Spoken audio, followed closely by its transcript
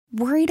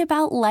Worried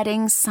about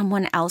letting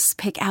someone else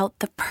pick out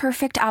the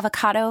perfect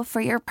avocado for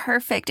your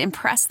perfect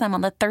impress them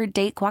on the third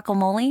date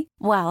guacamole?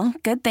 Well,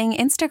 good thing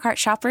Instacart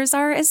shoppers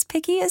are as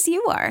picky as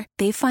you are.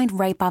 They find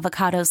ripe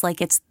avocados like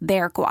it's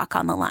their guac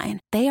on the line.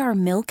 They are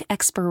milk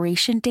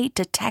expiration date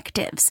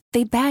detectives.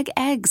 They bag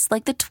eggs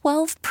like the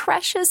 12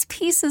 precious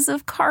pieces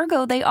of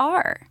cargo they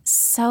are.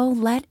 So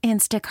let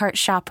Instacart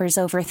shoppers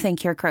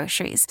overthink your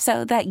groceries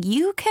so that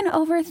you can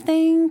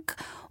overthink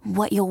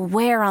what you'll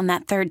wear on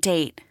that third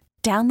date.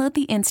 Download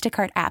the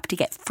Instacart app to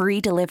get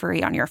free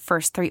delivery on your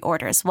first 3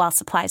 orders while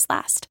supplies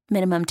last.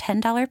 Minimum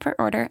 $10 per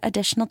order.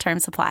 Additional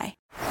terms apply.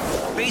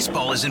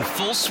 Baseball is in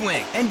full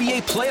swing.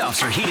 NBA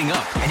playoffs are heating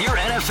up, and your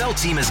NFL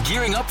team is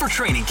gearing up for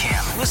training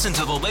camp. Listen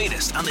to the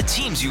latest on the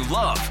teams you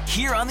love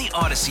here on the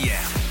Odyssey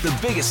app. The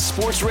biggest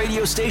sports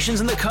radio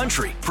stations in the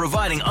country,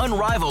 providing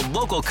unrivaled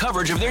local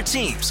coverage of their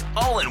teams,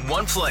 all in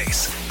one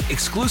place.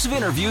 Exclusive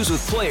interviews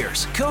with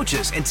players,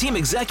 coaches, and team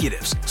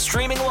executives,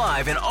 streaming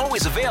live and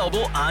always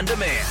available on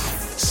demand.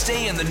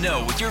 Stay in the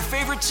know with your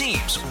favorite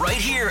teams right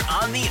here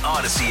on the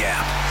Odyssey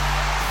app.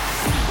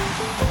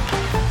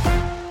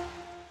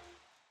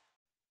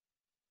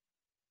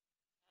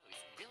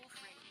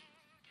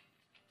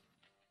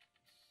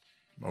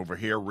 Over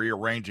here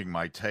rearranging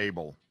my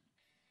table.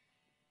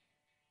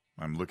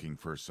 I'm looking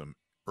for some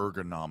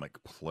ergonomic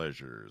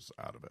pleasures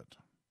out of it.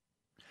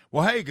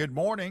 Well, hey, good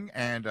morning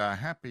and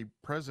happy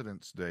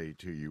President's Day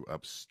to you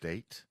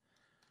upstate.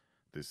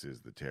 This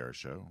is the Tara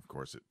Show. Of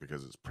course,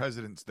 because it's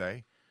President's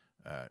Day,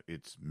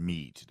 it's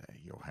me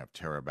today. You'll have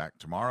Tara back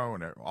tomorrow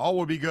and all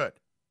will be good.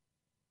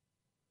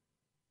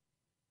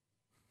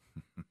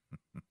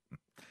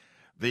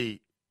 The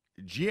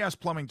GS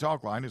Plumbing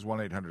Talk line is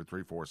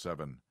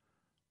 1-800-347-1063.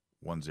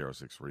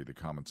 The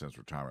Common Sense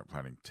Retirement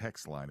Planning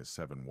text line is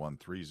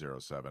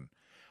 71307.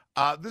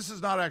 This is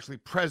not actually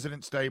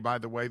President's Day, by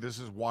the way. This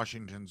is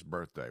Washington's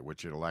birthday,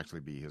 which it'll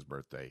actually be his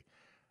birthday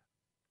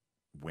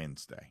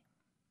Wednesday.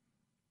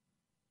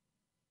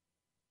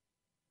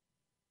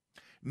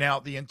 Now,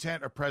 the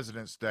intent of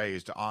President's Day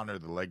is to honor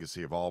the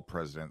legacy of all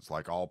presidents,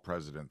 like all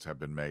presidents have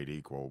been made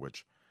equal,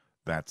 which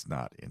that's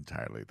not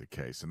entirely the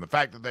case. And the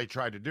fact that they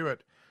tried to do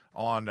it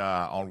on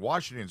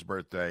Washington's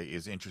birthday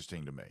is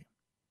interesting to me,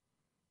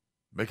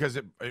 because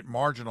it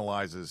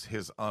marginalizes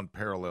his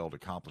unparalleled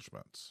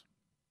accomplishments.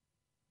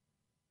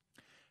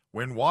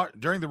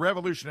 During the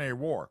Revolutionary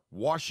War,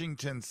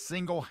 Washington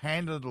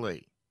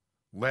single-handedly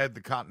led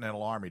the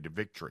Continental Army to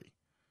victory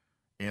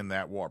in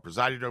that war,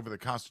 presided over the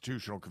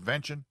Constitutional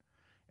Convention,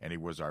 and he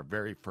was our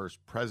very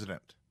first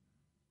president.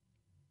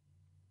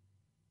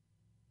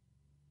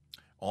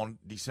 On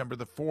December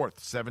the 4th,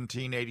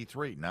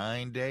 1783,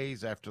 9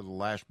 days after the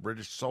last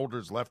British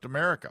soldiers left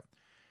America,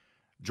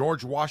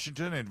 George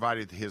Washington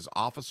invited his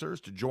officers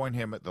to join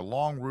him at the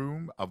long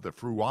room of the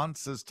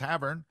Fruances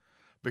Tavern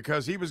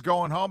because he was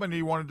going home and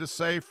he wanted to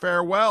say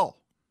farewell.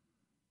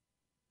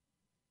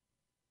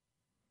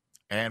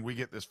 And we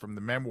get this from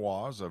the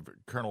memoirs of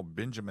Colonel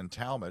Benjamin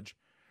Talmadge,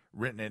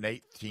 written in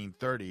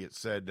 1830. It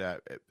said,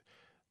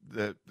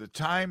 the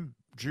time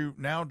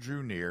now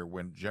drew near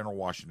when General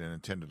Washington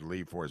intended to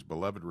leave for his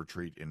beloved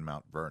retreat in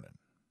Mount Vernon.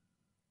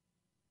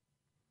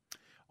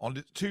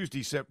 On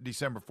Tuesday,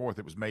 December 4th,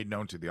 it was made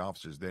known to the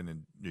officers then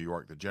in New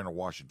York that General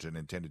Washington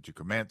intended to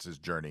commence his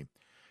journey,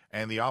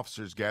 and the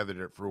officers gathered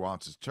at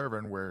Fruances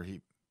Tavern, where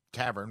he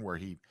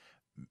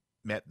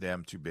met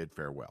them to bid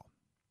farewell.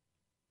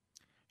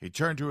 He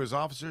turned to his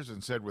officers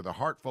and said, "With a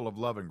heart full of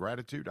love and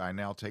gratitude, I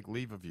now take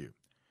leave of you.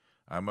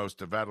 I most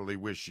devoutly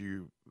wish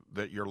you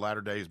that your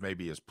latter days may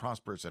be as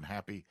prosperous and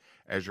happy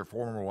as your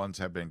former ones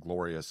have been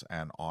glorious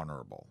and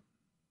honorable."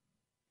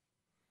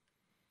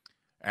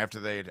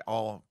 After they had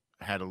all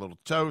had a little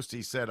toast,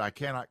 he said, "I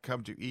cannot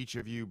come to each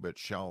of you, but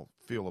shall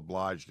feel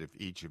obliged if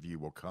each of you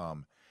will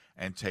come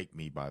and take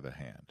me by the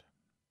hand."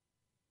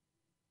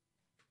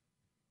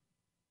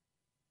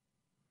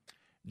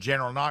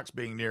 General Knox,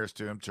 being nearest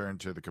to him,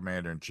 turned to the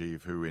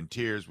commander-in-chief, who in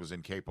tears was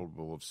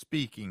incapable of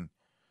speaking,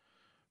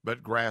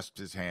 but grasped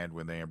his hand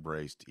when they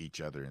embraced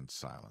each other in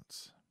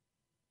silence.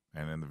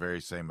 And in the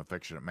very same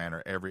affectionate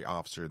manner, every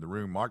officer in the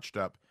room marched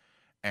up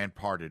and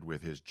parted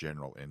with his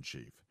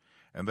general-in-chief.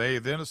 And they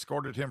then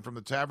escorted him from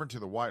the tavern to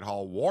the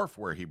Whitehall Wharf,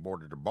 where he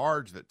boarded a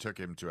barge that took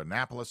him to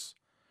Annapolis,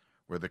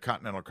 where the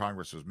Continental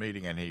Congress was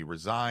meeting, and he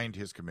resigned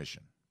his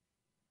commission.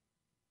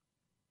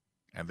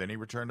 And then he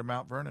returned to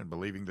Mount Vernon,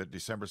 believing that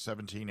December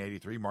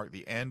 1783 marked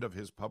the end of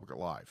his public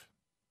life.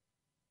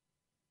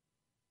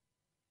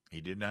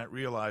 He did not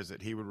realize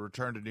that he would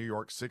return to New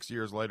York 6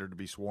 years later to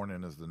be sworn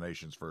in as the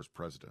nation's first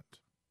president.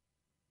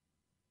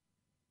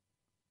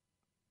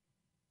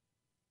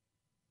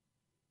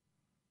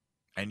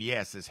 And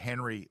yes, as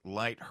Henry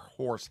Light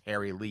Horse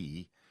Harry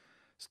Lee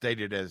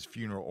stated at his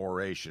funeral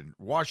oration,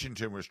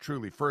 Washington was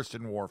truly first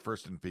in war,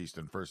 first in peace,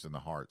 and first in the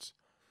hearts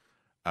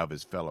of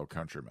his fellow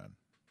countrymen.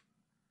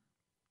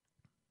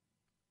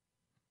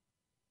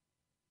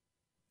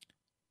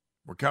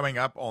 We're coming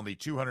up on the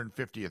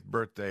 250th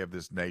birthday of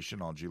this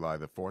nation on July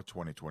the 4th,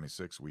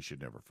 2026. We should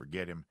never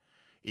forget him,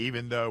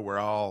 even though we're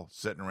all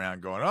sitting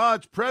around going, "Oh,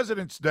 it's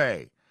President's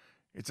Day."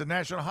 It's a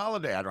national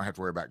holiday. I don't have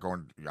to worry about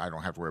I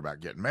don't have to worry about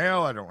getting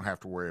mail. I don't have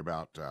to worry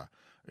about,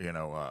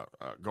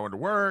 going to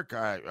work.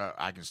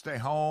 I can stay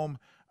home.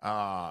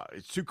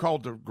 It's too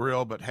cold to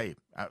grill, but hey,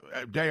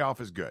 a day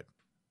off is good.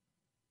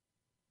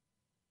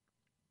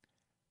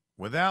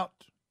 Without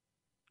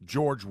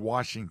George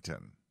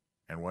Washington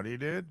and what he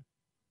did,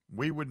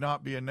 we would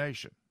not be a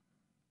nation.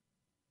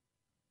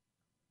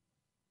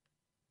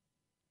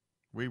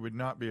 We would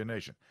not be a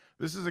nation.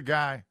 This is a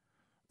guy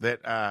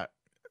that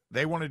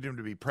they wanted him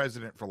to be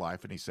president for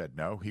life, and he said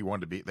no.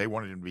 They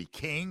wanted him to be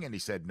king, and he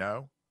said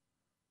no.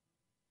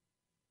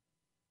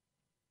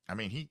 I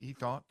mean, he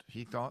thought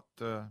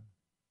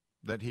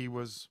that he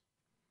was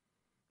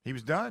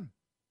done.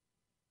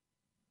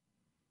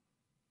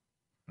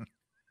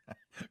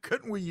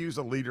 Couldn't we use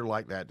a leader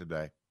like that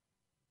today?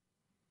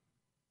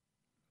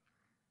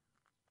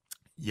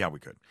 Yeah, we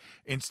could.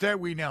 Instead,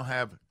 we now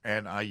have,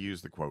 and I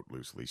use the quote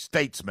loosely,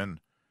 statesmen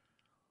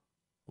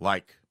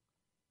like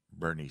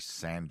Bernie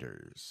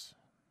Sanders.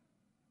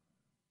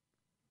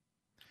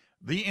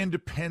 The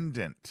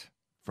Independent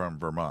from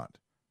Vermont.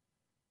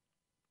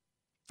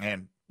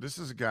 And this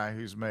is a guy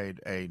who's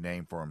made a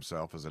name for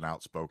himself as an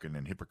outspoken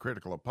and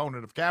hypocritical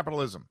opponent of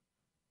capitalism.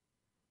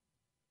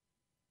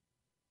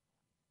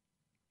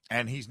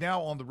 And he's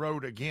now on the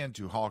road again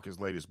to hawk his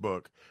latest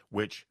book,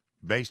 which,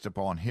 based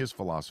upon his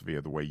philosophy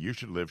of the way you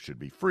should live, should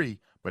be free,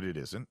 but it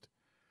isn't,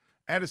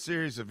 at a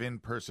series of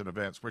in-person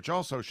events, which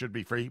also should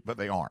be free, but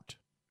they aren't.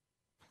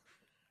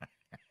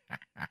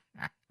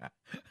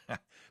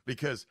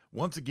 Because,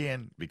 once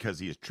again, because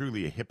he is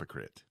truly a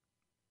hypocrite.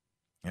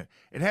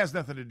 It has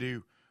nothing to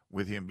do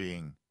with him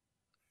being,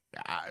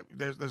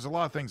 there's a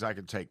lot of things I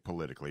could take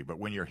politically, but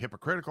when you're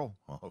hypocritical,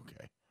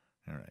 okay,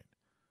 all right.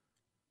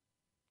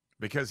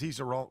 Because he's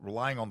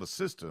relying on the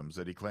systems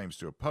that he claims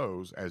to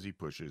oppose as he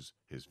pushes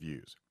his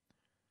views.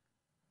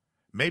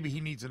 Maybe he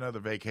needs another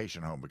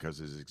vacation home because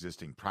his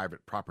existing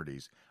private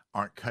properties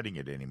aren't cutting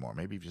it anymore.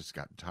 Maybe he's just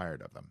gotten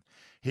tired of them.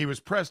 He was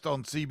pressed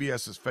on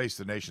CBS's Face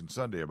the Nation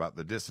Sunday about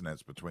the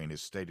dissonance between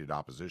his stated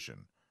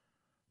opposition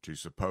to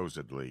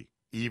supposedly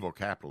evil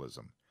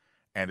capitalism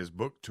and his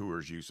book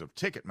tour's use of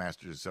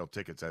Ticketmaster to sell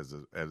tickets at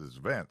his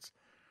events,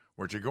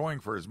 which are going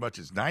for as much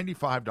as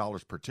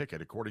 $95 per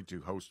ticket, according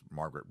to host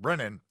Margaret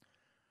Brennan,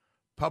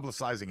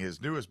 publicizing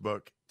his newest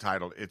book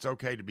titled, It's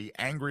Okay to Be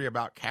Angry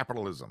About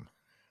Capitalism.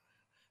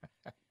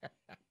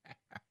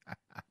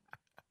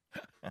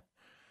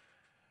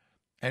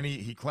 And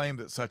he claimed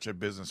that such a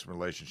business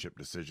relationship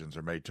decisions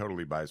are made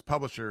totally by his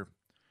publisher,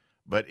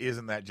 but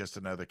isn't that just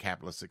another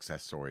capitalist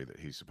success story that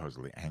he's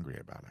supposedly angry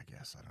about, I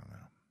guess? I don't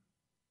know.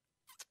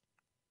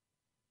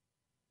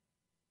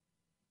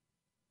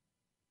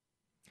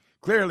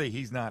 Clearly,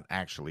 he's not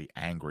actually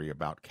angry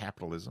about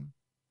capitalism.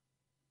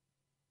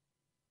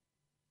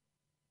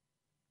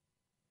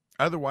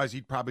 Otherwise,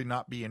 he'd probably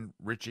not be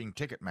enriching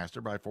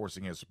Ticketmaster by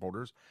forcing his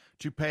supporters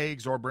to pay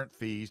exorbitant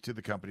fees to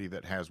the company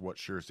that has what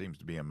sure seems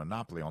to be a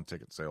monopoly on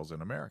ticket sales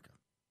in America.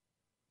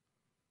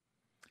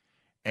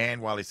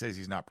 And while he says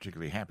he's not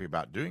particularly happy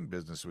about doing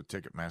business with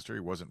Ticketmaster, he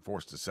wasn't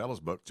forced to sell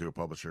his book to a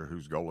publisher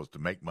whose goal is to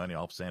make money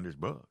off Sanders'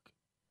 book.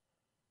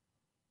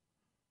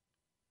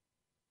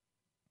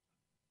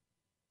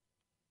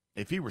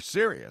 If he were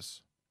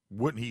serious,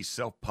 wouldn't he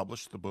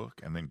self-publish the book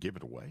and then give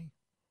it away?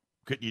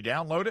 Couldn't you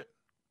download it?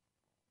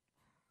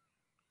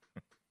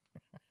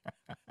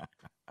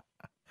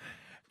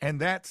 And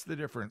that's the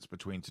difference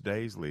between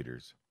today's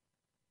leaders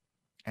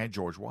and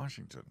George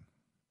Washington.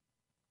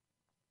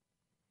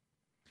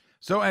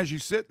 So as you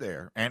sit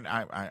there, and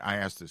I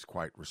ask this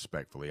quite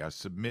respectfully, I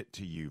submit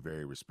to you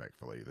very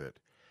respectfully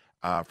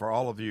that for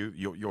all of you,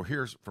 you'll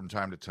hear from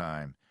time to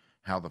time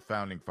how the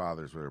founding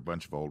fathers were a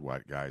bunch of old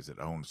white guys that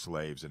owned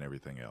slaves and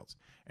everything else.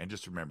 And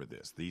just remember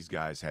this, these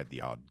guys had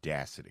the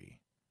audacity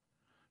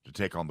to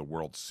take on the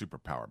world's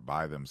superpower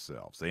by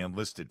themselves. They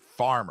enlisted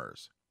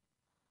farmers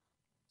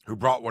who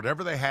brought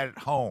whatever they had at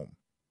home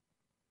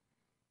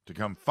to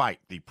come fight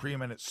the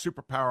preeminent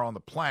superpower on the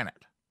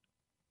planet.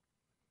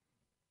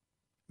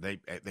 They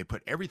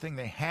put everything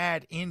they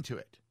had into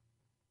it.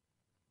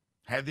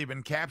 Had they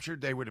been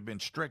captured, they would have been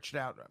stretched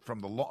out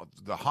from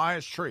the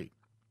highest tree.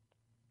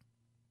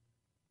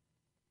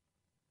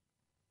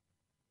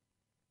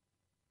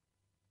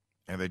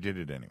 And they did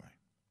it anyway.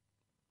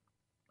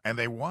 And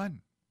they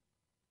won.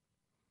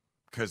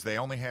 Because they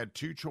only had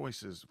two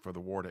choices for the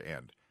war to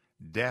end.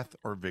 Death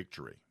or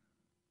victory.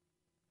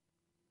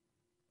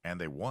 And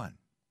they won.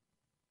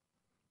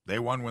 They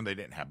won when they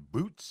didn't have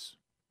boots.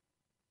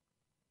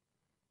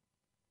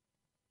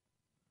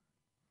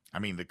 I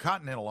mean, the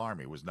Continental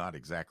Army was not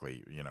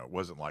exactly, it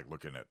wasn't like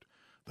looking at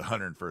the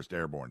 101st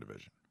Airborne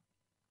Division.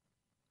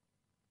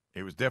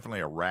 It was definitely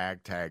a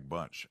ragtag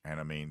bunch. And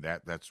I mean,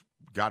 that's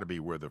got to be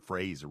where the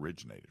phrase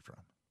originated from.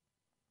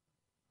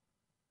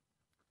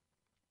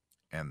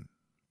 And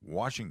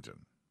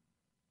Washington,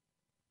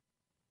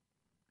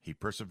 he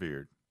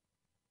persevered,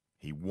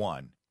 he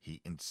won,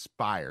 he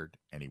inspired,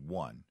 and he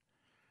won.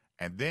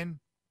 And then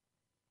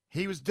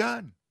he was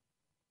done.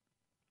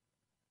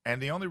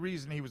 And the only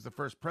reason he was the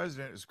first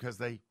president is because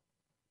they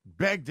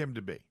begged him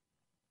to be.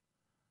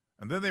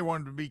 And then they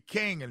wanted him to be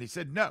king, and he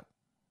said no.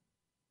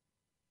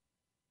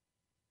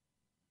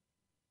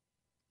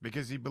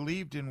 Because he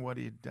believed in what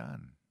he had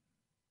done.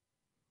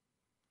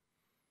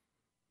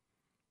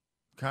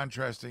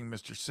 Contrasting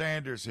Mr.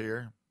 Sanders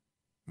here,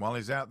 while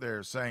he's out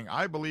there saying,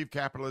 I believe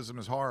capitalism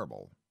is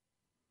horrible,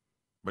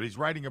 but he's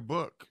writing a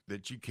book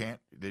that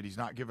he's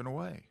not giving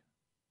away.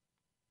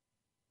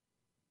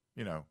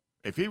 You know,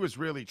 if he was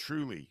really,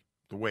 truly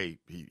the way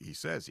he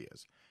says he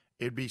is,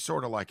 it'd be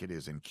sort of like it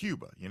is in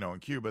Cuba. You know, in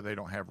Cuba, they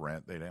don't have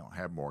rent, they don't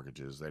have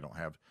mortgages, they don't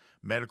have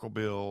medical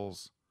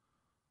bills,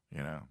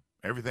 you know,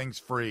 everything's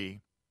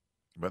free.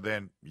 But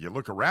then you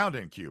look around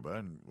in Cuba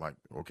and like,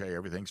 okay,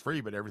 everything's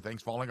free, but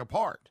everything's falling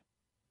apart.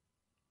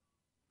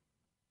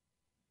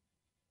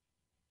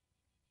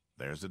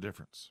 There's the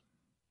difference.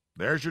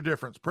 There's your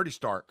difference. Pretty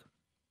stark.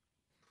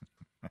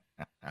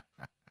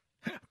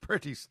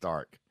 Pretty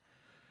stark.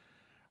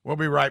 We'll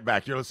be right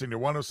back. You're listening to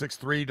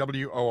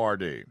 106.3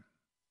 WORD.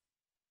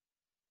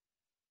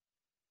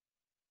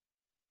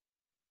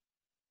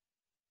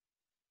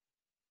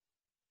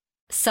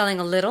 Selling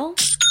a little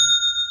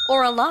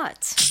or a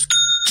lot?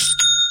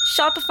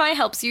 Shopify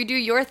helps you do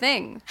your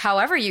thing,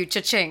 however you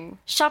cha-ching.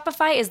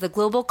 Shopify is the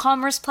global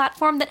commerce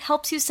platform that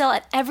helps you sell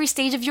at every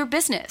stage of your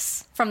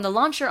business. From the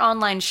launch your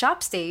online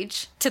shop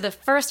stage, to the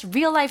first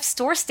real-life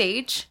store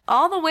stage,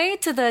 all the way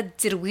to the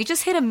did we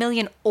just hit 1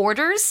 million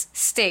orders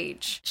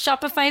stage.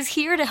 Shopify's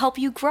here to help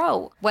you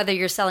grow. Whether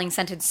you're selling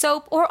scented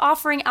soap or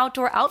offering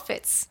outdoor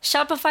outfits,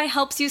 Shopify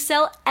helps you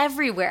sell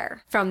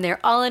everywhere. From their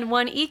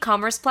all-in-one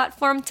e-commerce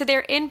platform to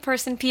their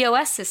in-person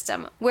POS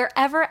system,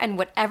 wherever and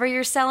whatever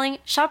you're selling,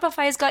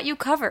 Shopify's got you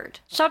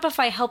covered.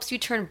 Shopify helps you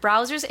turn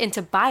browsers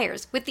into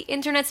buyers with the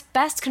internet's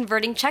best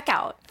converting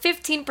checkout.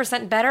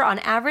 15% better on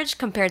average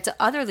compared to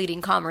other leading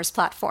commerce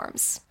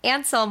platforms.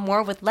 And sell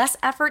more with less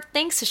effort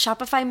thanks to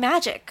Shopify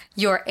Magic,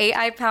 your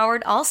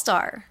AI-powered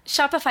all-star.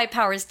 Shopify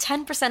powers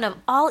 10% of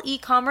all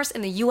e-commerce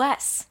in the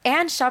U.S.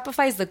 And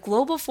Shopify is the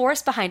global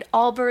force behind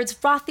Allbirds,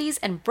 Rothy's,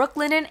 and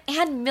Brooklinen,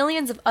 and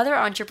millions of other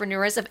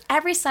entrepreneurs of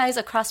every size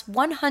across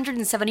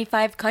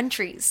 175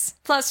 countries.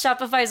 Plus,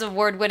 Shopify's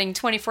award-winning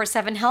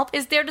 24/7 help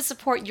is there to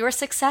support your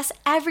success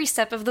every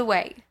step of the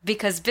way.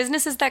 Because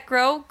businesses that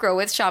grow, grow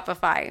with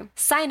Shopify.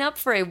 Sign up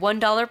for a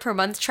 $1 per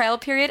month trial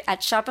period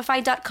at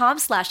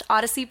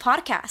shopify.com/Odyssey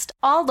Podcast,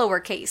 all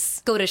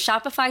lowercase. Go to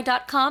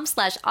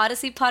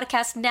shopify.com/Odyssey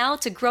Podcast now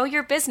to grow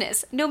your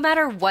business, no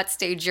matter what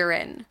stage you're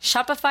in.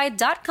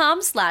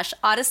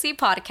 Shopify.com/Odyssey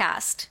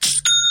Podcast.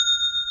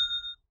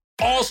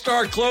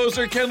 All-star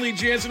closer Kenley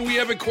Jansen, we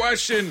have a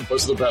question.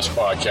 What's the best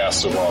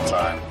podcast of all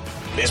time?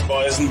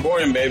 Baseball isn't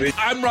boring, baby.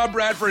 I'm Rob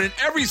Bradford, and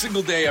every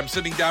single day I'm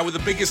sitting down with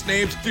the biggest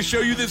names to show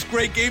you this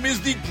great game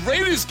is the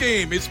greatest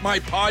game. It's my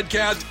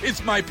podcast.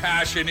 It's my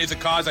passion. It's a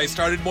cause I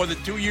started more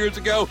than 2 years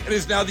ago and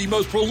is now the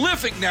most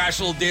prolific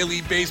national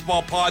daily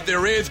baseball pod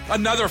there is.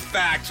 Another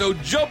fact, so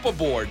jump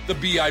aboard the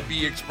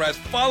BIB Express.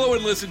 Follow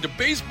and listen to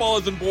Baseball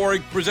Isn't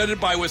Boring,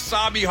 presented by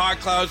Wasabi Hot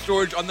Cloud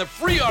Storage on the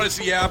free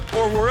Odyssey app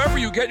or wherever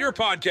you get your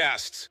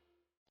podcasts.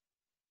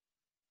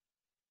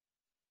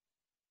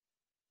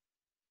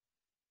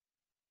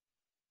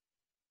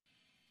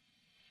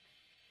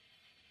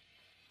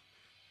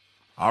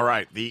 All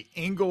right, the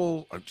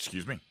GS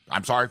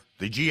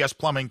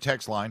Plumbing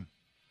text line.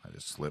 I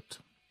just slipped.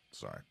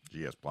 Sorry,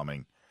 GS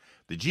Plumbing.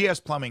 The GS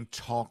Plumbing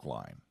talk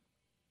line.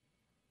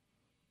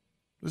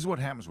 This is what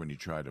happens when you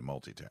try to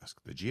multitask.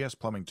 The GS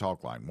Plumbing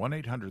talk line,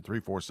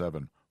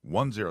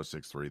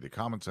 1-800-347-1063. The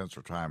Common Sense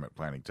Retirement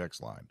Planning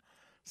text line,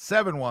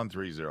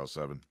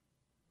 71307.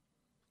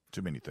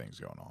 Too many things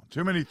going on.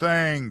 Too many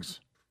things.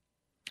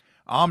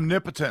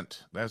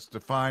 Omnipotent. That's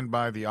defined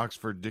by the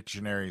Oxford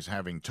Dictionary as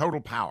having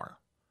total power.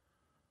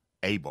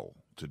 Able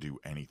to do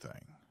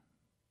anything.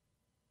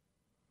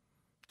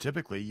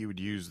 Typically, you would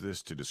use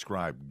this to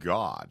describe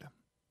God.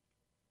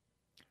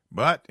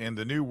 But in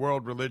the new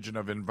world religion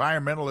of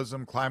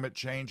environmentalism, climate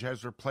change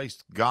has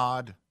replaced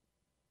God.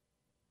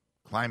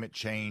 Climate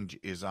change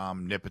is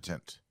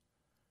omnipotent.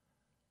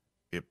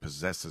 It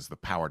possesses the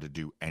power to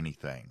do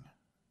anything.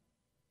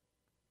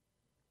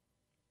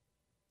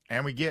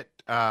 And we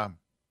get...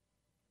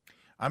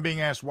 I'm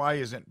being asked, why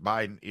isn't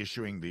Biden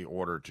issuing the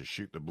order to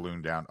shoot the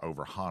balloon down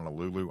over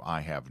Honolulu?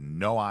 I have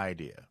no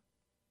idea.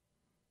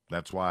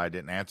 That's why I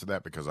didn't answer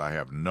that, because I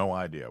have no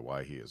idea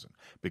why he isn't.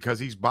 Because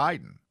he's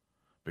Biden.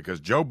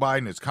 Because Joe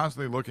Biden is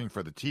constantly looking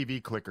for the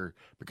TV clicker,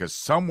 because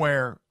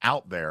somewhere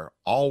out there,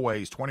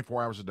 always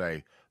 24 hours a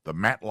day, the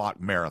Matlock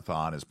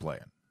Marathon is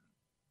playing.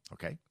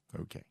 Okay?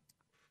 Okay.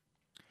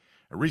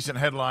 A recent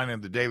headline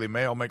in the Daily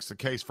Mail makes the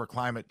case for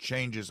climate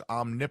change's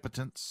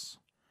omnipotence.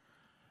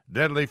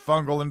 Deadly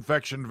fungal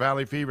infection,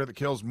 valley fever that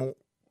kills 1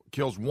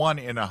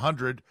 in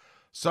 100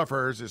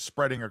 sufferers is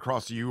spreading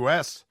across the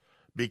U.S.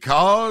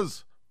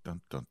 because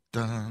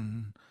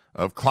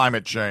of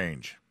climate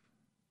change.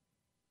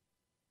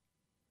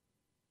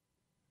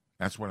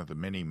 That's one of the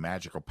many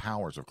magical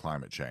powers of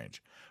climate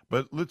change.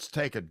 But let's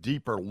take a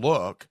deeper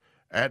look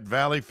at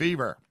valley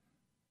fever.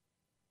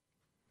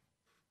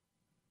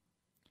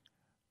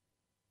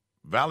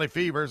 valley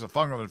fever is a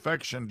fungal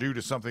infection due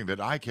to something that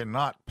I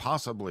cannot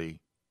possibly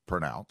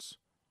pronounce.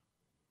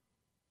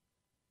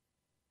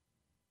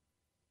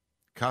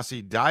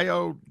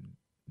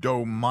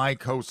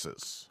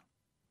 Coccidioidomycosis.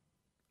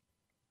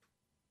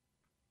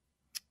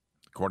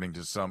 According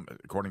to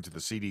the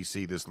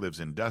CDC, this lives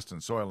in dust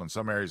and soil in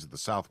some areas of the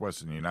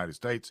southwestern United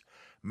States,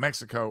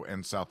 Mexico,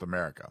 and South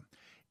America.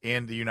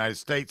 In the United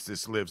States,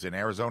 this lives in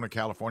Arizona,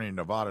 California,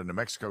 Nevada, New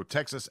Mexico,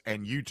 Texas,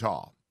 and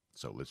Utah.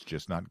 So let's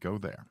just not go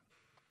there.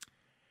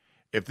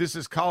 If this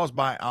is caused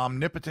by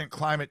omnipotent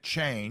climate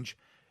change,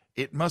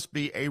 it must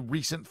be a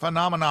recent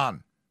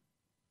phenomenon,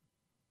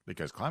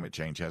 because climate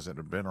change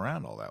hasn't been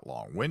around all that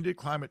long. When did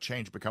climate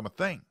change become a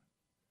thing?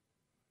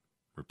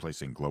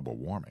 Replacing global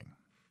warming.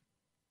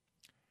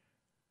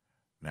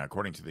 Now,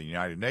 according to the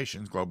United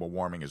Nations, global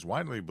warming is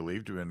widely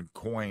believed to have been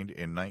coined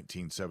in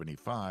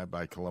 1975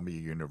 by Columbia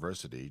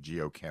University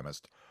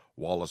geochemist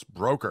Wallace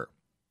Broecker.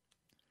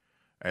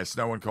 As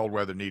snow and cold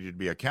weather needed to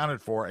be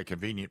accounted for, a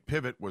convenient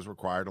pivot was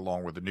required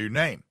along with a new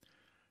name.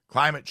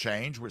 Climate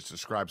change, which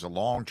describes a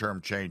long-term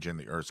change in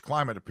the Earth's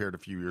climate, appeared a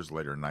few years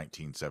later in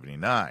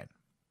 1979.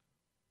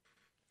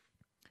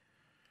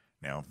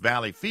 Now, if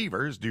valley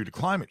fever is due to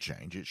climate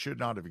change, it should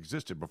not have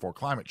existed before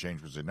climate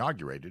change was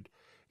inaugurated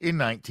in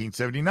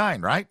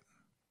 1979, right?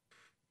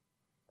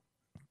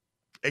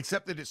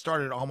 Except that it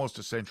started almost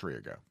a century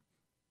ago.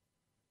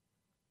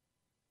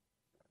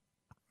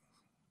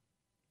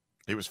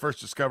 It was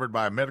first discovered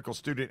by a medical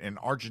student in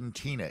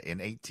Argentina in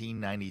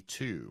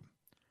 1892.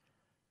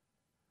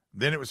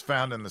 Then it was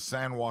found in the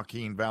San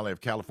Joaquin Valley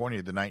of California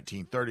in the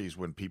 1930s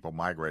when people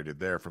migrated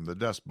there from the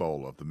Dust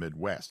Bowl of the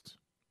Midwest.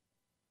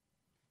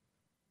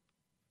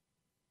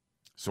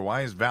 So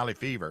why is valley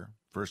fever,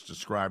 first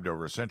described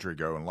over a century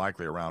ago and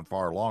likely around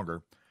far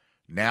longer,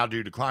 now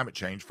due to climate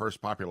change,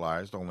 first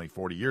popularized only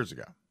 40 years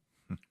ago?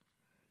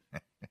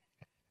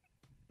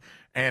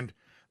 And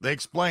they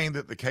explain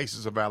that the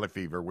cases of valley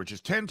fever, which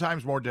is 10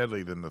 times more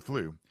deadly than the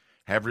flu,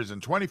 have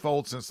risen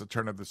 20-fold since the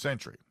turn of the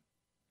century.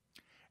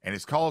 And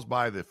it's caused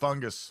by the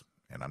fungus,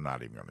 and I'm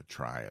not even going to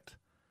try it,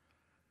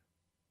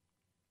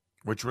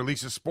 which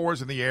releases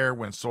spores in the air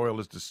when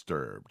soil is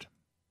disturbed.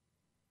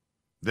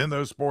 Then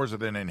those spores are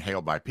then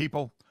inhaled by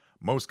people,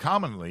 most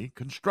commonly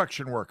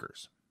construction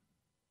workers.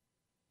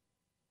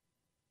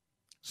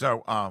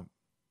 So,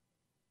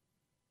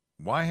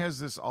 why has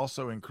this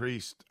also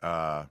increased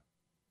more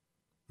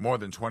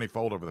than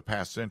 20-fold over the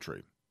past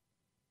century?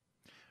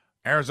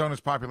 Arizona's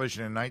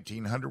population in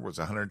 1900 was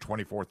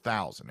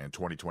 124,000. In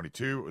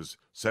 2022, it was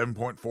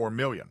 7.4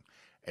 million,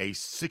 a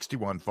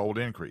 61-fold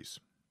increase.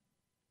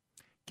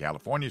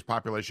 California's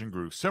population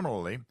grew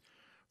similarly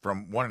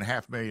from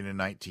 1.5 million in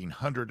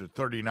 1900 to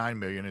 39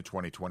 million in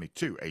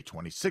 2022, a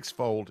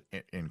 26-fold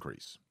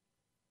increase.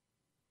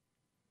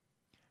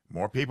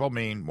 More people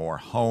mean more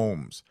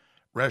homes,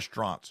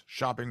 restaurants,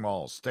 shopping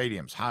malls,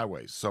 stadiums,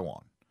 highways, so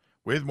on,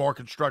 with more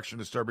construction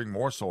disturbing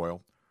more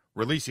soil,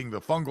 releasing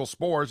the fungal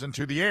spores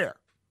into the air.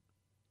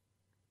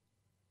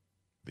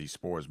 These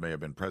spores may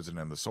have been present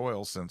in the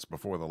soil since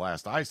before the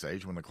last ice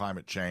age, when the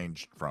climate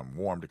changed from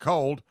warm to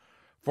cold,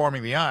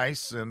 forming the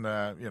ice, and,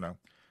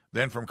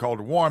 then from cold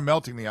to warm,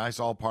 melting the ice,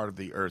 all part of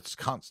the Earth's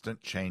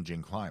constant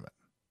changing climate.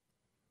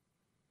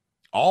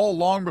 All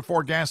long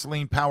before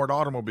gasoline-powered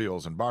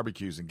automobiles and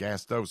barbecues and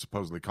gas stoves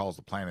supposedly caused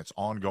the planet's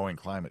ongoing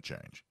climate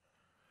change.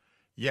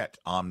 Yet,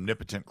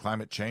 omnipotent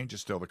climate change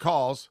is still the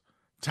cause.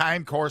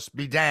 Time course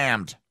be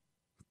damned.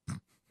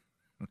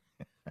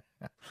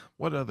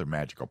 What other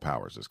magical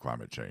powers does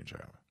climate change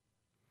have?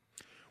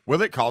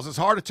 Well, it causes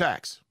heart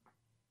attacks.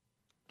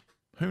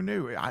 Who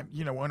knew?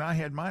 When I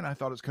had mine, I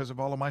thought it's because of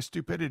all of my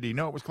stupidity.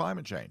 No, it was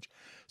climate change.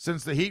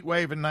 Since the heat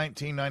wave in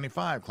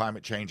 1995,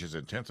 climate change has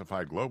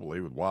intensified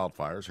globally with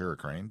wildfires,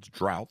 hurricanes,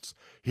 droughts,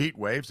 heat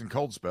waves, and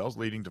cold spells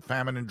leading to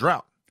famine and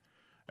drought.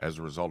 As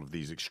a result of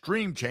these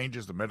extreme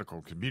changes, the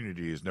medical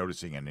community is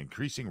noticing an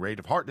increasing rate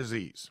of heart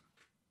disease.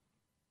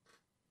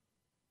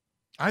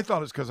 I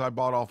thought it's because I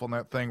bought off on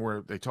that thing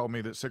where they told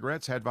me that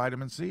cigarettes had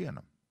vitamin C in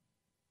them.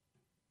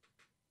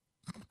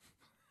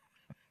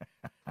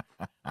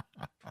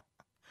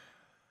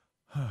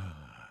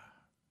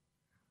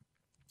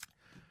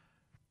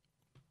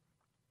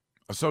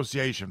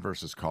 Association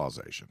versus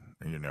causation.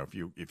 If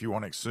you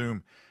want to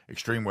assume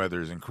extreme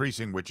weather is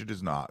increasing, which it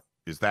is not,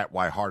 is that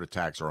why heart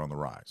attacks are on the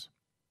rise?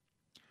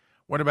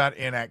 What about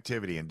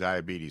inactivity and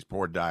diabetes,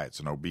 poor diets,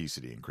 and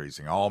obesity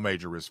increasing, all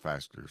major risk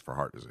factors for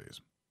heart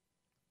disease?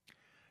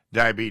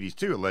 Diabetes,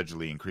 too,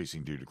 allegedly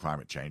increasing due to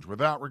climate change,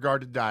 without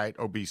regard to diet,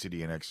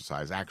 obesity, and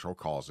exercise, actual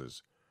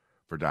causes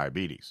for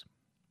diabetes.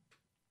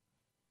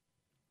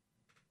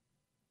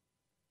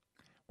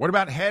 What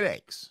about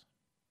headaches?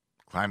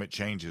 Climate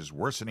change is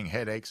worsening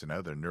headaches and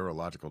other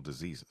neurological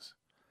diseases.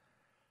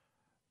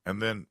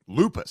 And then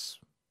lupus,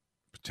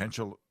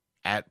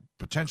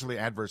 potentially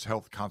adverse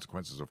health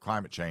consequences of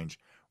climate change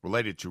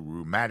related to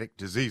rheumatic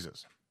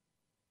diseases.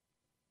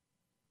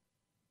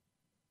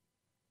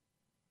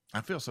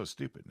 I feel so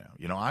stupid now.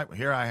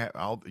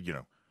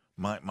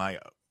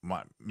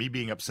 Me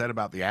being upset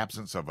about the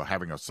absence of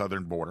having a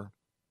southern border.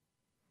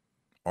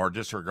 or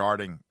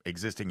disregarding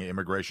existing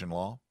immigration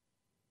law,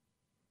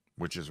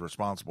 which is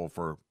responsible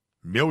for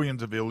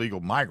millions of illegal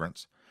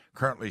migrants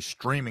currently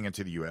streaming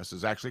into the U.S.,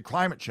 is actually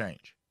climate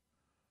change.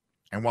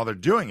 And while they're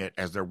doing it,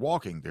 as they're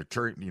walking,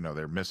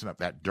 they're messing up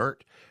that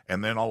dirt,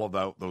 and then all of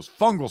those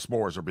fungal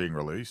spores are being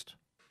released.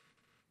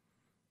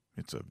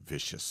 It's a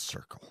vicious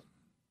circle.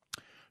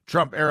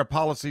 Trump-era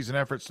policies and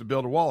efforts to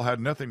build a wall had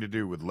nothing to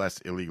do with less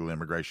illegal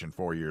immigration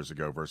 4 years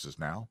ago versus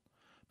now,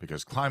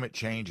 because climate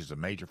change is a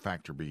major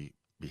factor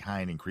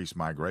behind increased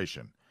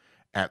migration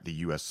at the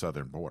U.S.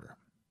 southern border.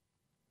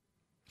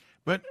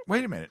 But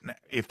wait a minute.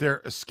 If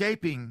they're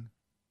escaping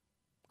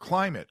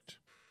climate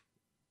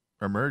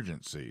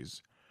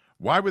emergencies,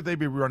 why would they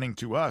be running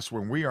to us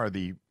when we are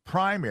the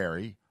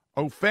primary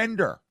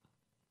offender?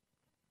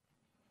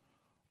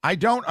 I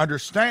don't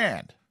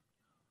understand.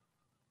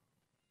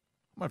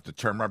 I'm going to have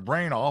to turn my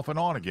brain off and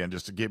on again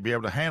just to be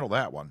able to handle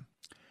that one.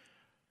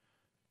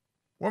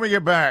 When we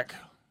get back,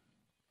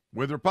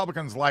 with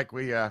Republicans like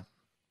we have,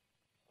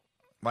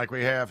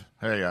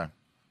 hey,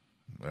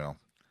 well,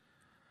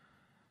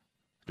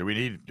 do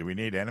we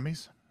need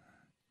enemies?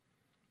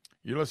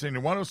 You're listening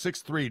to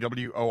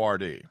 106.3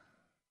 WORD.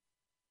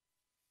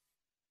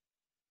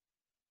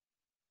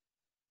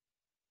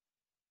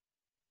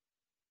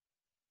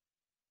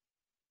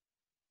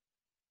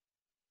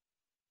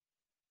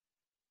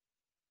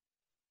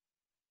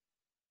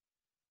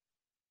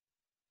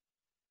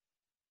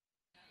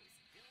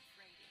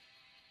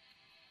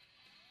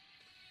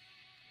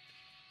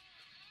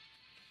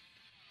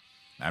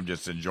 I'm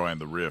just enjoying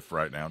the riff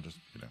right now. Just,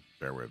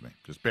 bear with me.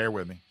 Just bear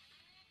with me.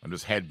 I'm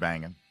just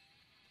headbanging.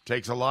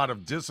 Takes a lot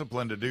of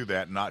discipline to do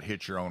that and not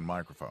hit your own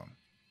microphone.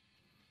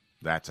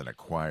 That's an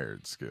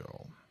acquired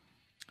skill.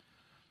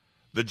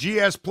 The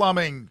GS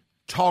Plumbing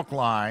talk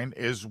line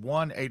is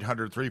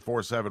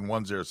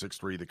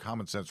 1-800-347-1063. The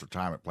Common Sense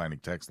Retirement Planning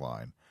text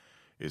line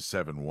is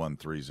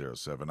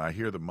 71307. I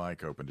hear the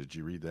mic open. Did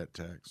you read that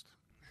text?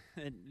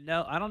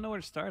 No, I don't know where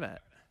to start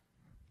at.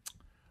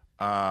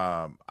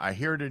 I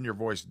hear it in your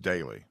voice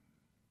daily.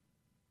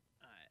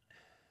 All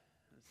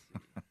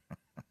right.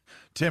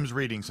 Tim's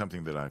reading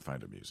something that I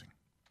find amusing.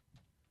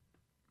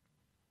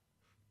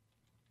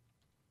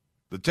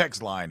 The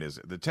text line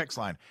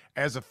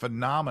as a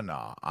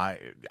phenomena.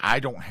 I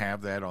don't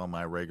have that on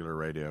my regular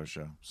radio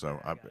show. So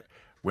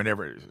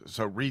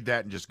read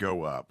that and just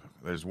go up.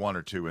 There's one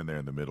or two in there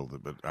in the middle,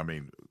 but I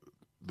mean,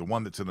 the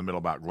one that's in the middle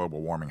about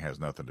global warming has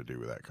nothing to do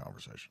with that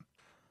conversation.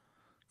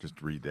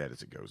 Just read that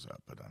as it goes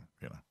up. But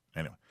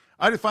anyway,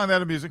 I just find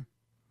that amusing.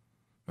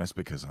 That's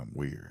because I'm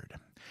weird.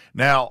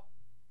 Now,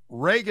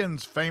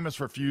 Reagan's famous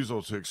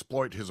refusal to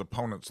exploit his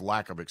opponent's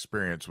lack of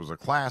experience was a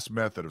class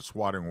method of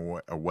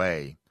swatting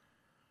away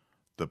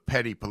the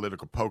petty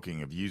political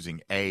poking of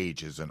using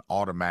age as an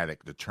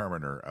automatic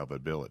determiner of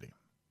ability.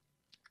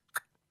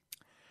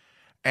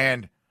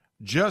 And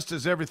just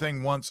as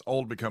everything once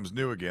old becomes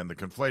new again, the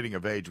conflating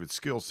of age with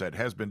skill set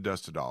has been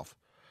dusted off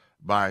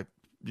by,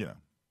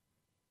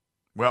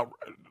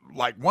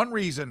 one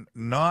reason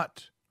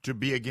not to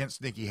be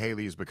against Nikki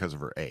Haley is because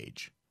of her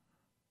age.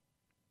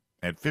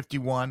 At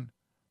 51,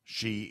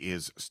 she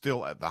is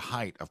still at the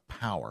height of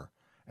power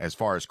as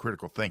far as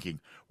critical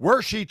thinking,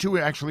 were she to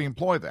actually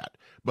employ that.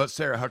 But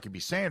Sarah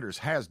Huckabee Sanders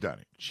has done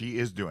it. She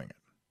is doing it.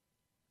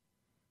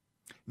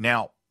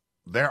 Now,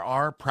 there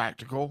are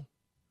practical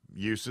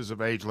uses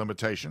of age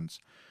limitations.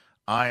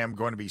 I am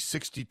going to be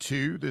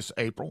 62 this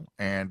April,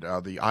 and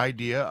the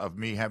idea of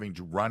me having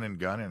to run and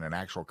gun in an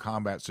actual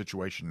combat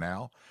situation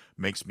now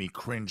makes me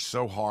cringe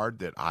so hard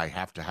that I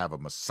have to have a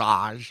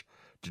massage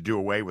to do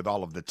away with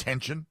all of the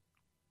tension.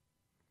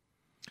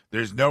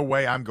 There's no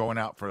way I'm going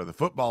out for the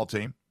football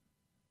team.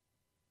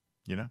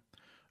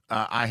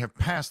 I have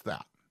passed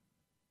that.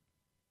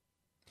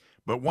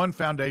 But one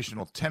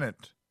foundational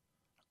tenet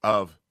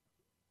of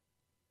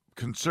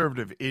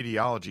conservative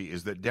ideology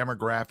is that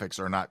demographics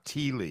are not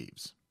tea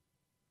leaves.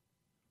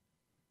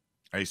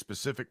 A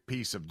specific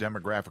piece of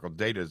demographical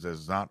data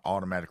does not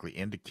automatically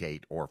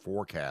indicate or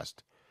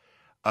forecast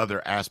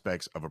other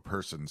aspects of a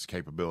person's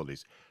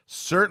capabilities.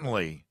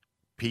 Certainly,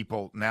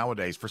 people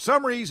nowadays, for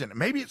some reason,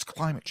 maybe it's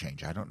climate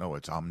change. I don't know.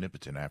 It's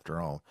omnipotent after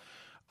all.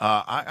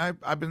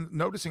 I've been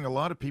noticing a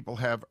lot of people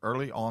have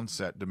early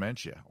onset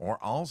dementia or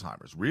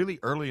Alzheimer's really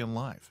early in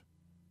life.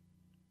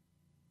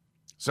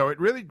 So it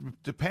really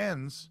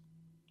depends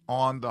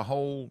on the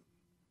whole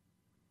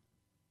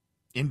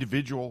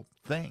individual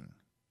thing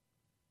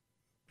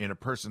in a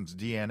person's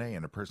DNA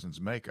and a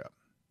person's makeup.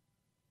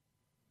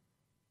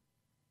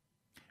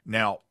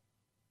 Now,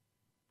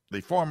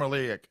 the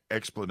formulaic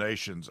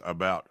explanations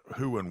about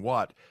who and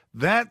what,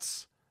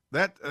 that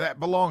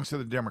belongs to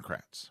the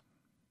Democrats.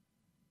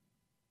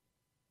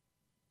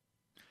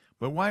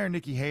 But why are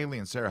Nikki Haley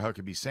and Sarah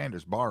Huckabee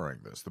Sanders borrowing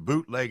this? The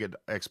bootlegged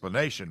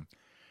explanation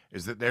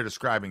is that they're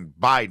describing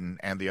Biden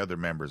and the other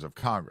members of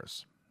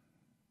Congress.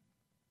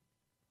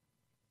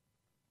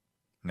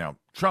 Now,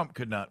 Trump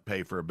could not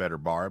pay for a better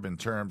barb in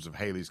terms of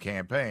Haley's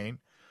campaign.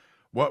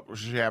 What does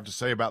she have to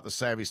say about the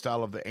savvy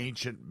style of the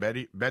ancient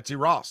Betsy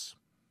Ross?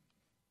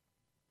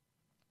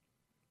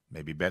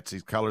 Maybe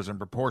Betsy's colors and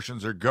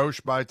proportions are gauche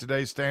by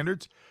today's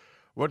standards.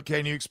 What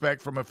can you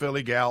expect from a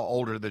Philly gal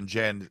older than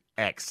Gen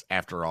X,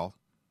 after all?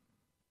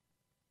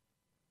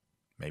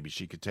 Maybe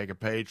she could take a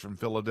page from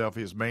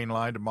Philadelphia's main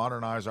line to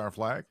modernize our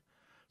flag,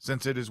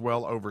 since it is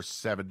well over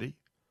 70.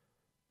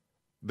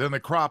 Then the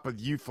crop of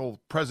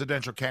youthful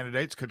presidential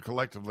candidates could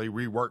collectively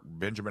rework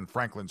Benjamin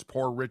Franklin's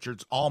Poor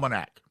Richard's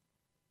Almanac.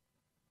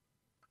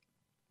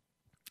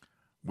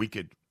 We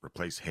could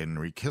replace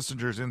Henry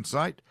Kissinger's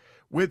insight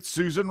with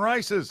Susan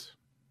Rice's.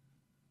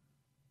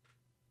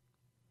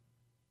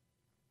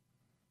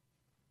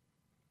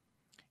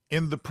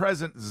 In the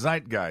present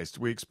zeitgeist,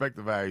 we expect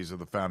the values of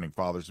the Founding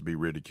Fathers to be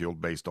ridiculed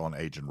based on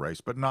age and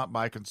race, but not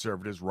by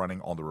conservatives running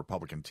on the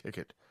Republican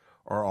ticket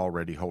or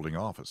already holding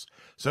office.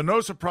 So no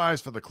surprise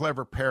for the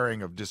clever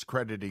pairing of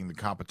discrediting the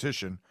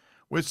competition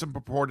with some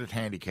purported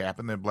handicap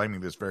and then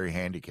blaming this very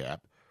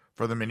handicap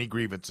for the many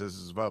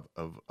grievances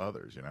of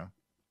others, you know.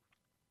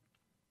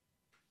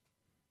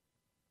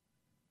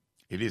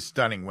 It is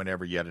stunning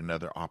whenever yet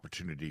another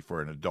opportunity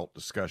for an adult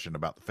discussion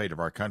about the fate of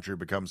our country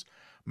becomes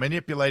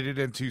manipulated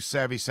into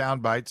savvy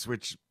sound bites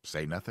which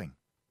say nothing.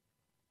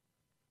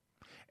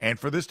 And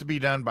for this to be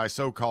done by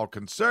so-called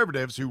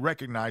conservatives who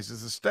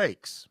recognizes the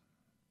stakes.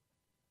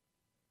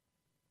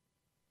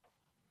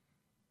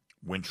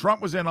 When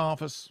Trump was in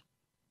office,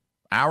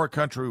 our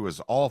country was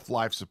off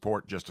life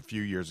support just a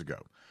few years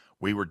ago.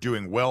 We were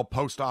doing well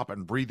post-op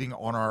and breathing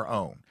on our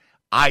own.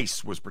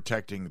 ICE was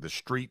protecting the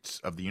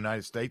streets of the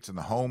United States and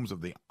the homes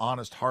of the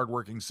honest,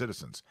 hardworking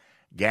citizens.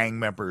 Gang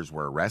members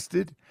were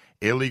arrested.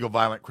 Illegal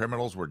violent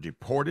criminals were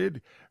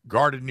deported.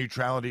 Guarded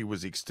neutrality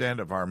was the extent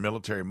of our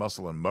military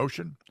muscle in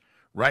motion.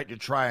 Right to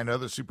try and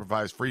other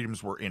supervised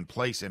freedoms were in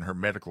place in her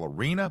medical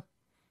arena.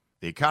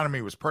 The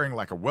economy was purring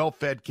like a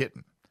well-fed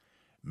kitten.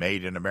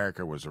 Made in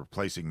America was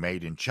replacing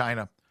made in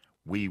China.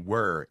 We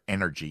were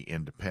energy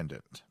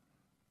independent.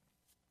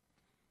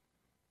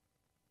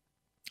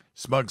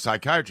 Smug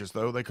psychiatrists,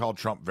 though, they called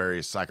Trump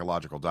various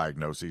psychological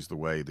diagnoses the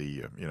way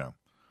the,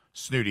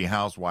 snooty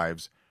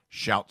housewives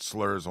shout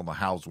slurs on the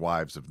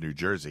housewives of New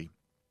Jersey.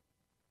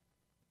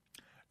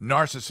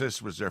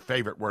 Narcissist was their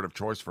favorite word of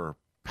choice for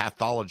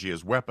pathology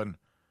as weapon,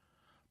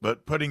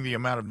 but putting the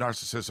amount of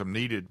narcissism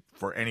needed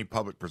for any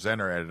public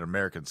presenter at an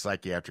American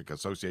Psychiatric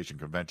Association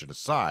convention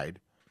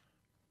aside,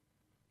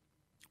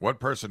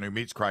 what person who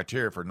meets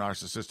criteria for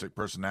narcissistic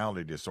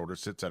personality disorder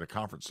sits at a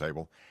conference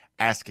table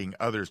asking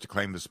others to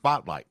claim the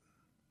spotlight?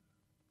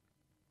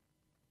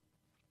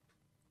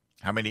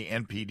 How many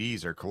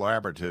NPDs are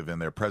collaborative in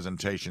their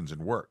presentations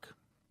and work?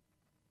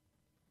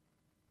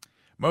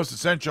 Most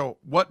essential,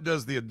 what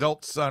does the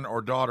adult son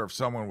or daughter of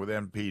someone with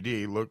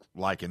NPD look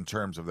like in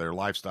terms of their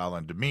lifestyle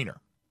and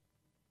demeanor?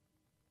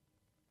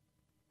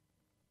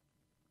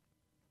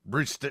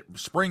 Bruce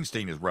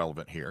Springsteen is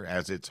relevant here,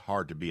 as it's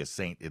hard to be a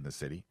saint in the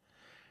city.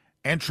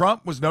 And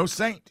Trump was no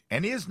saint,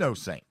 and is no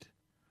saint.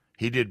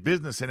 He did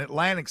business in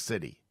Atlantic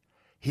City.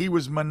 He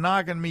was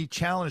monogamy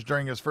challenged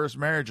during his first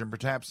marriage and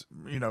perhaps,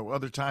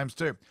 other times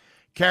too.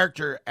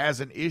 Character as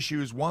an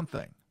issue is one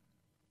thing,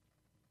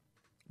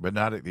 but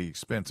not at the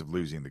expense of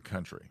losing the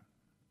country.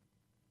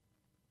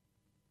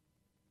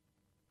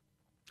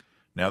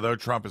 Now, though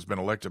Trump has been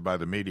elected by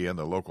the media and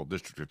the local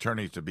district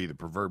attorneys to be the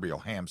proverbial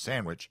ham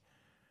sandwich,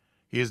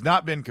 he has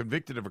not been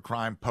convicted of a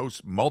crime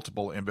post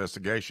multiple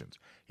investigations.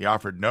 He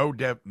offered no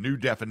new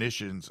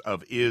definitions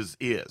of is.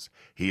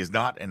 He is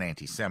not an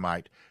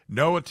anti-Semite.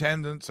 No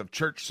attendance of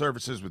church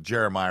services with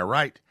Jeremiah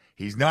Wright.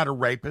 He's not a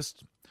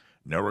rapist.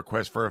 No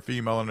request for a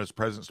female in his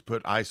presence to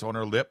put ice on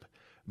her lip.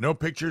 No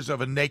pictures of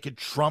a naked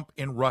Trump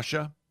in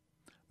Russia,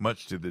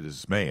 much to the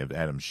dismay of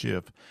Adam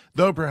Schiff,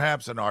 though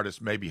perhaps an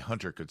artist, maybe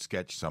Hunter, could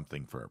sketch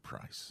something for a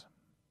price.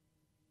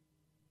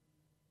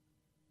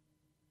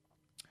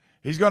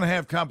 He's going to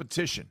have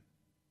competition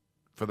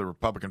for the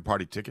Republican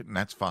Party ticket, and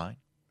that's fine.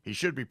 He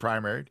should be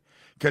primaried,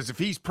 because if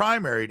he's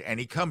primaried and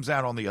he comes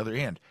out on the other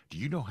end, do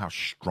you know how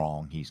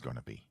strong he's going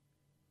to be?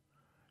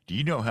 Do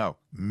you know how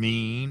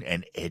mean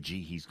and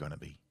edgy he's going to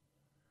be?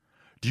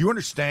 Do you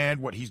understand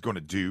what he's going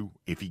to do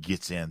if he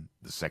gets in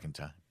the second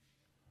time?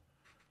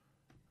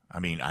 I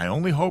mean, I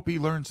only hope he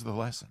learns the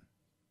lesson.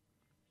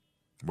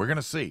 We're going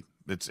to see.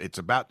 It's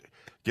about,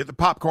 get the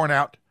popcorn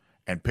out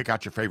and pick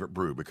out your favorite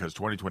brew, because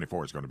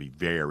 2024 is going to be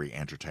very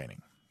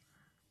entertaining.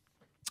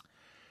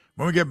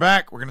 When we get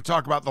back, we're going to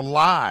talk about the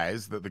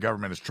lies that the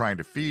government is trying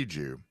to feed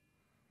you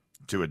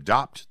to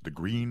adopt the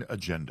green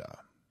agenda.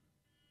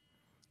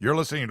 You're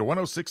listening to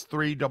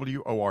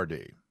 106.3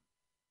 WORD.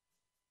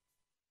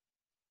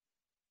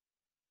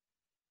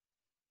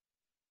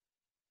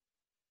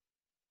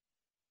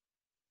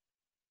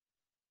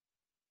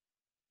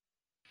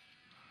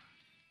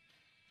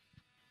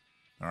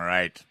 All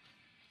right.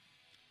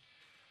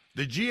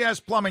 The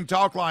GS Plumbing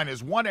talk line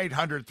is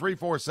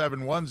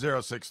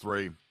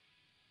 1-800-347-1063.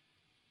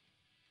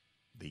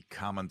 The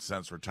Common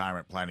Sense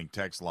Retirement Planning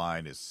text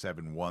line is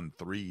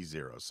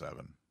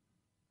 71307.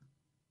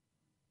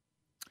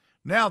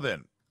 Now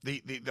then,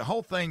 the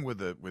whole thing with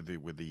the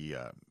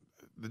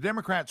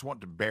Democrats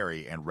want to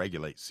bury and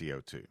regulate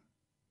CO2.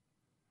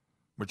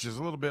 which is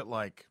a little bit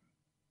like,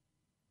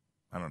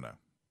 I don't know,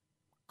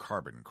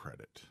 carbon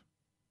credit.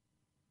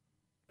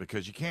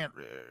 Because you can't,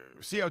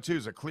 CO2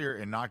 is a clear,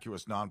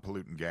 innocuous,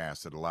 non-pollutant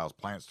gas that allows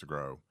plants to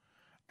grow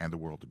and the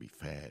world to be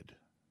fed.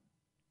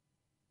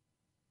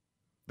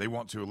 They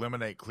want to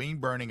eliminate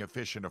clean-burning,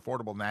 efficient,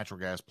 affordable natural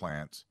gas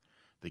plants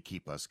that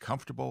keep us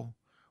comfortable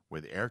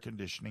with air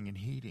conditioning and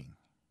heating,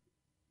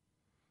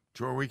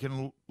 to where we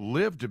can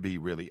live to be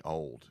really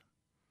old,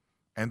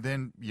 and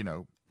then,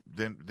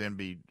 then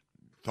be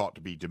thought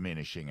to be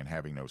diminishing and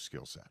having no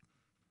skill set.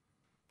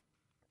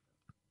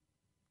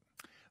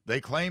 They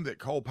claim that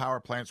coal power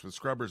plants with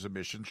scrubbers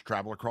emissions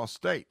travel across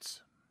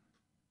states.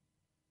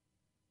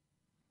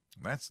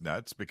 That's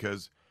nuts,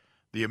 because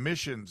the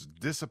emissions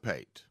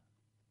dissipate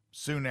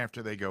soon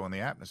after they go in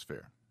the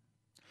atmosphere.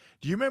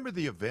 Do you remember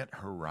the Event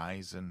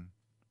Horizon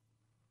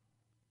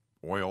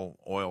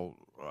oil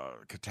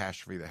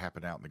catastrophe that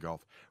happened out in the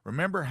Gulf?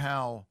 Remember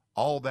how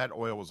all that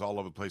oil was all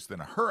over the place,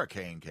 then a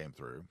hurricane came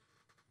through,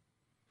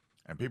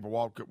 and people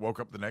woke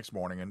up the next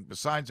morning, and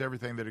besides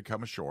everything that had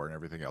come ashore and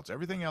everything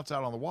else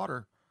out on the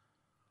water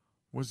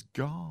was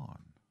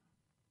gone.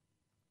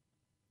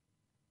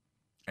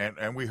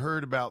 And we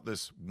heard about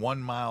this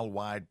 1 mile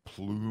wide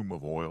plume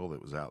of oil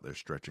that was out there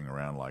stretching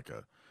around like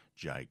a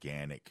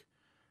gigantic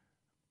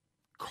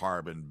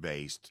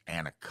carbon-based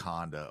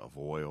anaconda of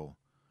oil.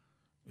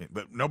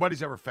 But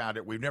nobody's ever found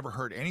it. We've never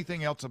heard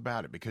anything else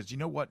about it, because you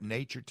know what?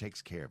 Nature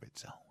takes care of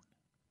its own.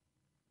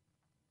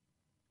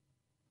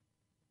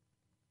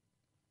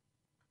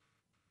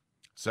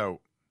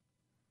 So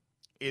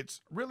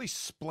it's really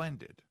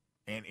splendid,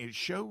 and it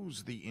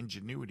shows the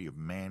ingenuity of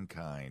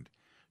mankind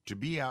to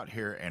be out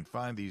here and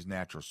find these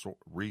natural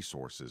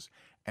resources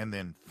and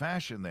then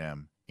fashion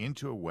them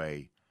into a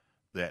way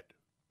that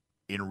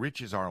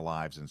enriches our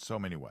lives in so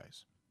many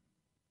ways.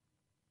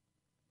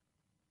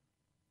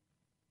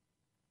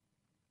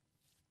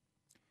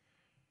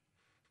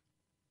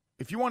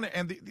 If you want to,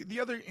 and the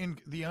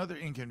other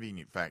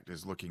inconvenient fact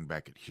is looking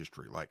back at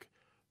history. Like,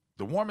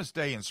 the warmest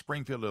day in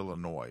Springfield,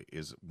 Illinois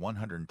is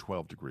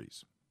 112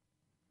 degrees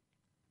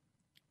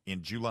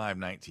in July of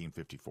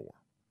 1954,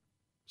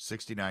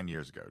 69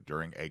 years ago,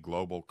 during a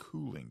global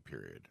cooling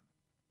period.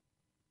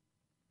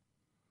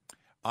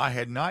 I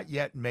had not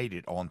yet made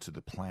it onto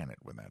the planet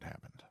when that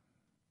happened.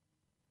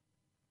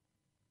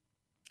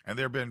 And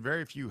there have been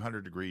very few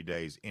 100-degree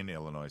days in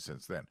Illinois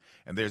since then.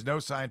 And there's no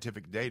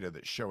scientific data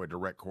that show a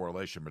direct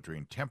correlation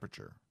between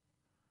temperature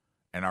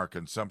and our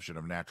consumption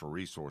of natural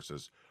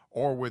resources,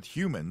 or with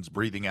humans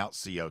breathing out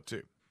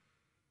CO2.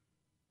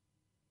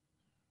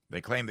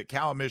 They claim that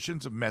cow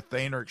emissions of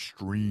methane are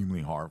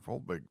extremely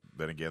harmful, but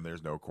then again,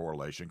 there's no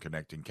correlation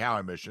connecting cow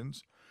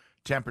emissions,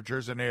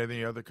 temperatures, and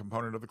any other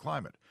component of the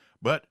climate.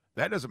 But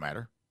that doesn't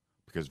matter,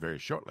 because very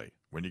shortly,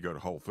 when you go to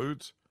Whole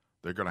Foods,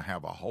 they're going to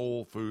have a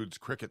Whole Foods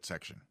cricket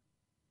section.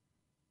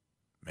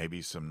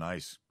 Maybe some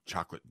nice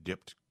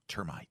chocolate-dipped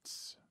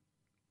termites.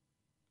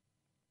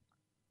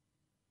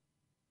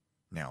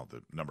 Now,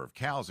 the number of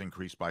cows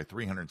increased by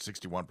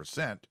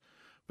 361%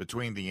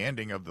 between the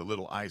ending of the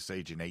Little Ice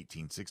Age in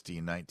 1860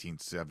 and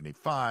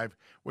 1975,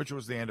 which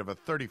was the end of a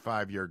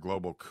 35-year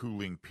global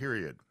cooling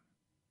period.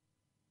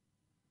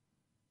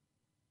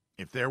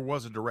 If there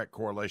was a direct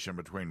correlation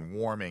between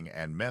warming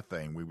and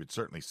methane, we would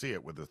certainly see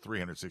it with a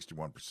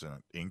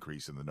 361%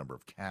 increase in the number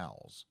of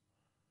cows.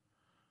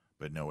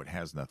 But no, it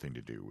has nothing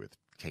to do with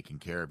taking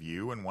care of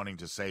you and wanting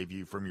to save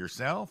you from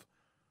yourself.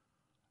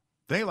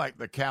 They like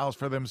the cows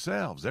for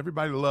themselves.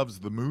 Everybody loves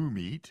the moo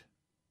meat,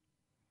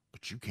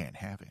 but you can't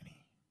have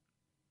any.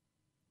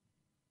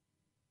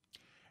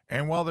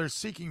 And while they're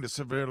seeking to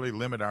severely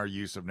limit our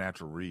use of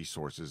natural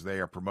resources, they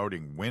are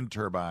promoting wind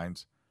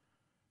turbines,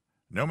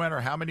 no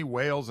matter how many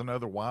whales and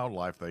other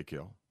wildlife they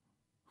kill.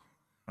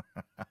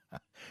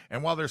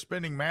 And while they're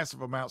spending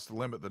massive amounts to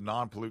limit the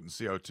non-pollutant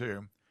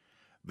CO2,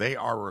 they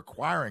are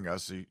requiring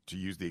us to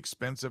use the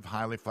expensive,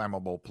 highly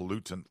flammable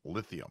pollutant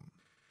lithium,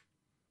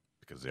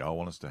 because they all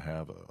want us to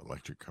have an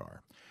electric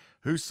car.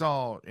 Who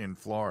saw in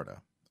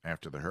Florida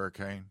after the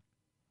hurricane,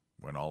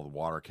 when all the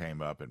water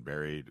came up and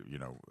buried,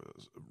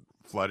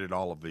 flooded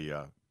all of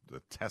the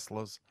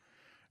Teslas,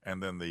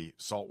 and then the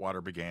salt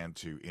water began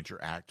to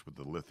interact with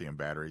the lithium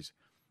batteries,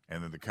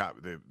 and then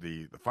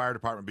the fire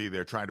department be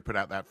there trying to put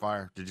out that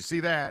fire? Did you see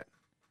that?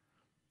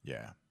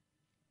 Yeah.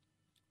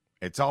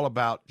 It's all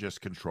about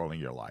just controlling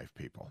your life,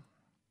 people.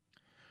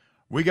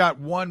 We got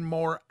one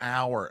more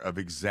hour of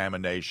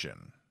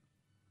examination,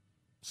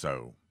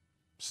 so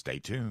stay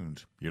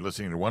tuned. You're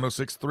listening to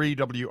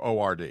 106.3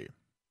 WORD.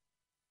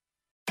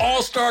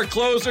 All-star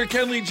closer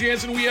Kenley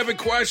Jansen, we have a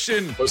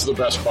question. What's the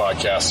best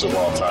podcast of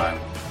all time?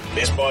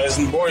 Baseball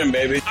isn't boring,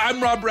 baby.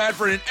 I'm Rob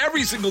Bradford, and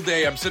every single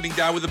day I'm sitting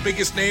down with the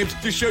biggest names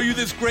to show you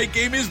this great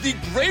game is the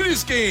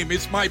greatest game.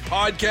 It's my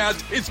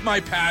podcast. It's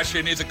my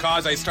passion. It's a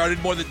cause I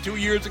started more than 2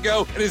 years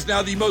ago and is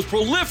now the most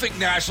prolific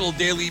national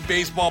daily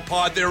baseball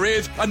pod there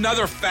is.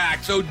 Another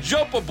fact, so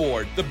jump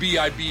aboard the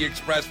BIB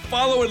Express.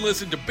 Follow and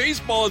listen to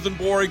Baseball Isn't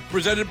Boring,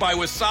 presented by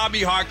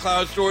Wasabi Hot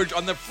Cloud Storage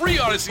on the free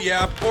Odyssey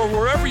app or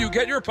wherever you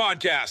get your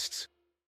podcasts.